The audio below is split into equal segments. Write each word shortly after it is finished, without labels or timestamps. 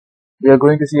We are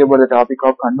going to see about the topic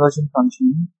of conversion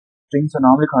function string. So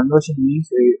normally conversion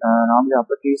means normally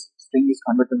uppercase string is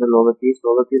converted to the lowercase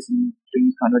string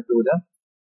is converted to the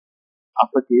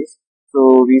uppercase.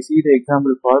 So we see the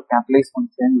example for capitalize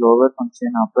function, lower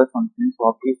function, upper function,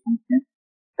 swapcase function,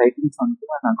 title function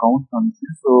and account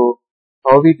function. So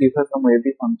how we differ from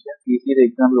every function, we see the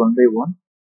example one by one.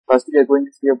 First we are going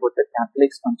to see about the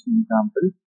capitalize function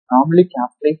example. Normally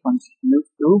capitalize function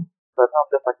used to perform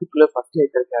the particular first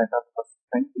letter character of the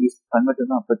string is converted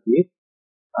to uppercase.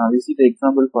 We see the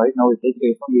example for it. Now we take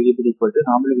a variable equal to,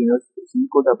 normally we use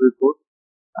single double quote.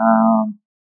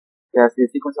 Yes, the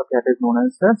sequence of characters known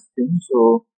as a string.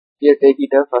 So here take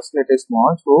it as first letter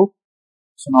small. So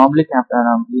normally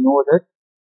we know that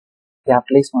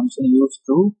capitalize function used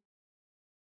to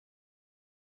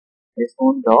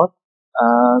dot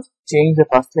change the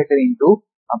first letter into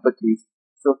uppercase.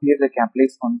 So here the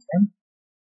capitalize function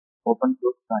open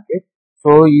close bracket.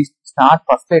 So you start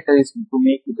first letter is to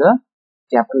make the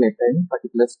capital letter in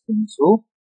particular string. So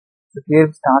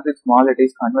here start with small letter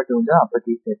is converted to the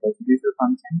uppercase letter. So this is the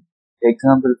function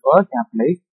example for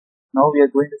capitalize. Now we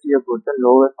are going to see about the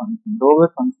lower function.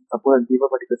 Lower function, suppose give a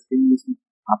particular string is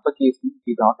uppercase, it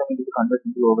is automatically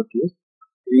converted into lowercase.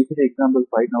 We see the example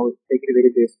 5. Now take a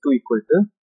variable s2 equal to.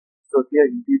 So here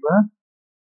give a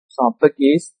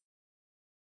uppercase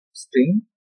string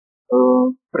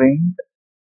print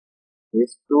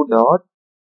s2 dot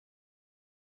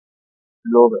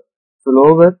lower. So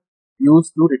lower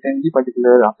used to return the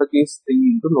particular uppercase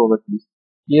string into lowercase.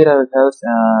 Here I have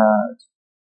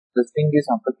the string is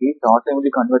uppercase,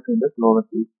 automatically converted into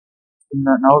lowercase.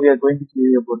 Now we are going to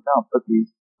see about the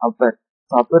uppercase. Upper.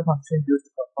 So upper function used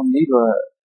to perform the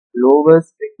lower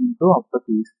string into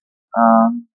uppercase.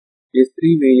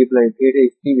 S3 variable, I create a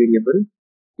S3 variable.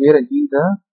 Here I give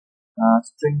the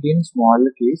string in small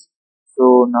case.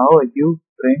 So now I give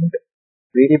print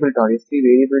variable dot S3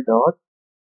 variable dot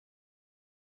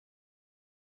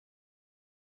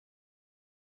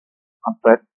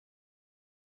upper.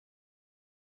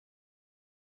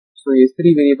 So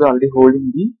S3 variable already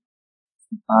holding the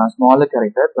smaller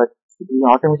character, but it will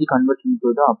automatically convert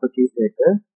into the uppercase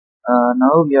letter.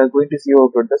 Now we are going to see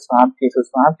about the swap case. So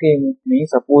swap case means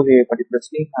suppose a particular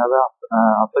string have a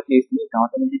uppercase means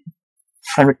automatically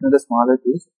convert into the smaller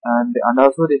case, and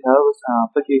also they have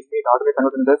uppercase means automatically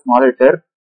convert into the smaller letter.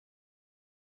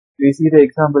 We see the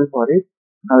example for it.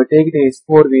 Now we take the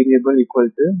s4 variable equal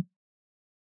to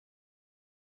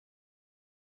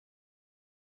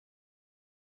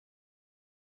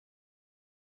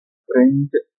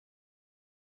print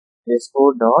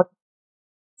s4 dot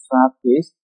swap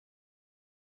case.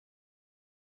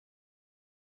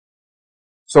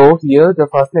 So here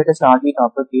the first letter start with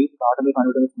uppercase, automatically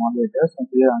converted to small letters, and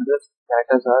here another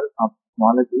characters are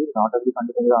smaller case, automatically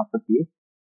converted to uppercase.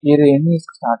 Here N is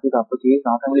start with uppercase,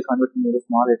 automatically converted into the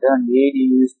small letter, and A,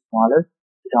 D is smaller,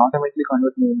 it automatically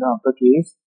converted into the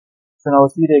uppercase. So now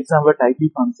see the example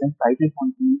title function. Title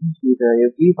function means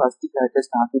every first character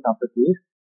starts with uppercase.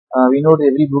 We know that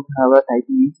every book have a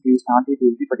title means we start with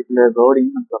every particular word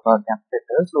in capital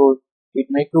letter. So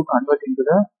it make to convert into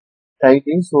the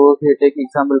title. So here take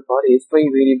example for s5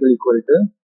 variable equal to.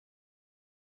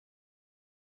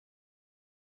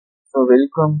 So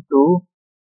welcome to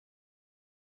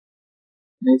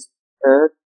Mr.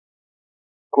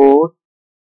 Code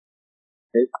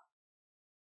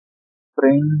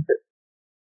print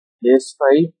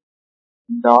s5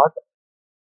 dot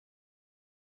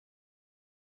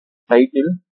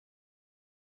title.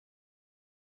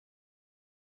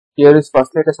 Here is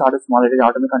first letter start with small letter,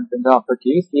 automatically convert in the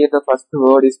uppercase. Here the first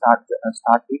word is start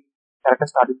with character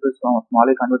started with small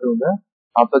letter convert to the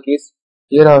uppercase.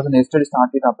 Here also nested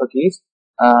start with uppercase.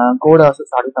 Code also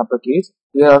start with uppercase.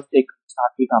 Here also take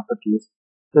start with uppercase.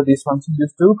 So this function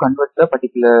used to convert the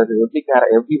particular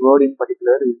every word in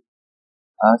particular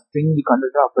string we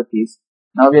convert to uppercase.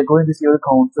 Now we are going to see the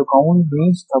count. So count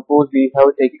means suppose we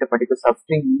have taken a particular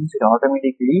substring means it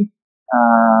automatically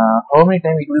how many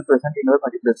times it will present in a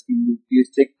particular string. You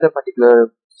check the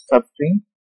particular substring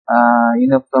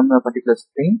from a particular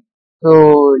string.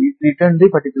 So it return the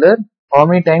particular how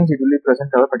many times it will be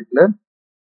present our particular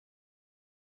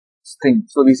string.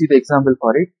 So we see the example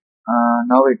for it.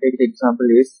 Now I take the example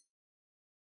is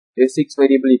s6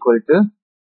 variable equal to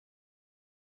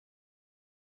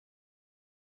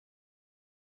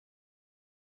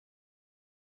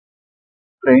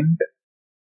print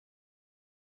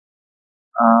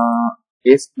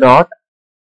s dot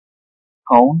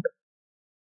count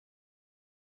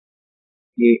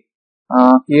a.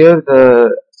 Here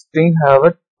the string have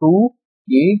a 2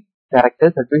 a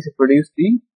characters, that means it produce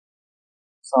the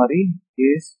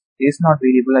is is not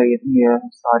variable. I think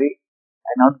sorry,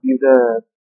 I not give the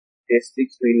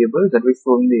test6 variable, that will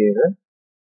show in the error.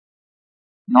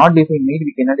 Not define it,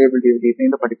 we cannot able to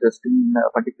define the particular string,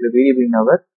 particular variable in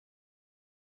our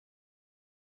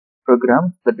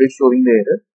program, that will show in the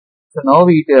error. So now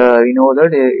we know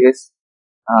that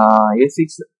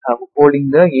A6 holding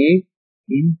the A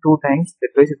in 2 times,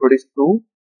 that way it produces 2.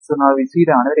 So now we see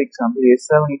the another example,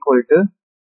 S7 equal to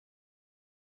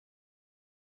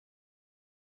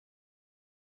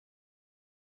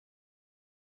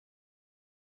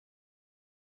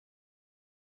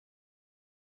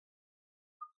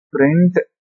print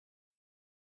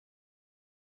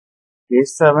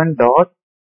S7 dot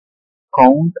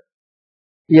count.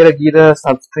 Here I give the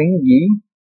substring E.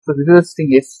 So this is a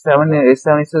string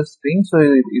S7 is a string, so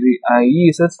E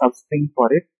is a substring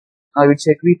for it. Now we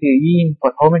check with E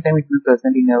for how many times it will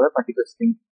present in our particular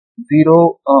string.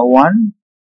 0, 1,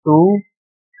 2,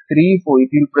 3, 4. It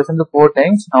will present the 4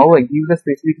 times. Now I give the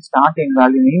specific start and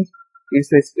value means is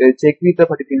check with the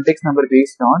particular index number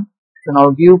based on. So now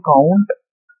give count.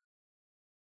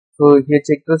 So here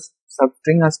check the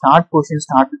substring, start portion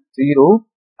start with 0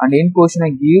 and end portion I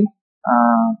give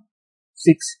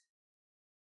 6.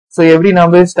 So every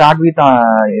number start with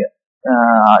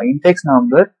index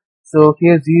number. So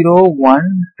here 0,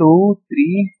 1, 2,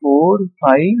 3, 4,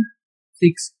 5,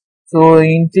 6. So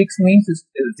in 6 means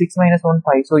 6 minus 1,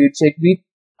 5. So you check with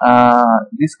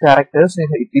these characters.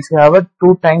 If this have a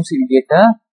 2 times, you get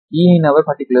a E in our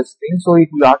particular string. So it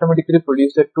will automatically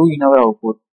produce the 2 in our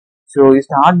output. So we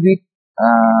start with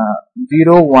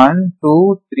 0, 1,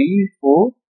 2, 3,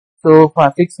 4. So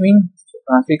for 6 means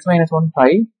 6 minus 1, 5.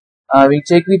 We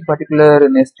check with particular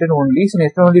nested only. So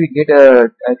nested only we get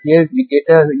here we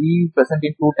get a E present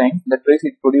in 2 times. That way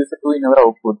it produces 2 in our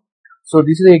output. So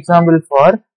this is an example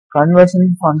for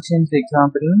conversion functions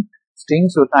example in string.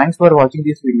 So thanks for watching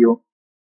this video.